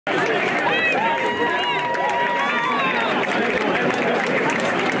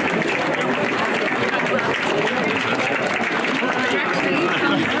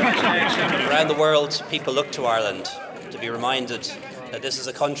around the world, people look to Ireland to be reminded that this is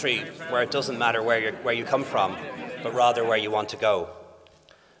a country where it doesn't matter where you come from, but rather where you want to go.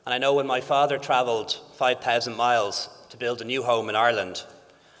 And I know when my father travelled 5,000 miles to build a new home in Ireland,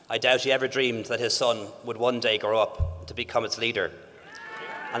 I doubt he ever dreamed that his son would one day grow up to become its leader,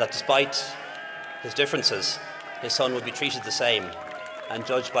 and that despite his differences, his son would be treated the same and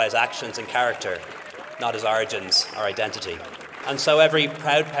judged by his actions and character, not his origins or identity. And so every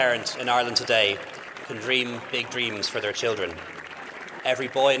proud parent in Ireland today can dream big dreams for their children. Every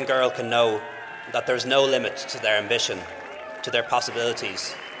boy and girl can know that there's no limit to their ambition, to their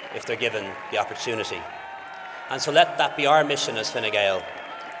possibilities, if they're given the opportunity. And so let that be our mission as Fine Gael,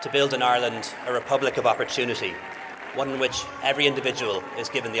 to build in Ireland a republic of opportunity, one in which every individual is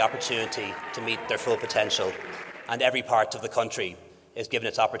given the opportunity to meet their full potential, and every part of the country is given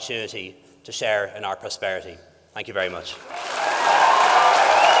its opportunity to share in our prosperity. Thank you very much.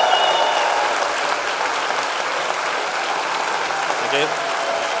 Thank you.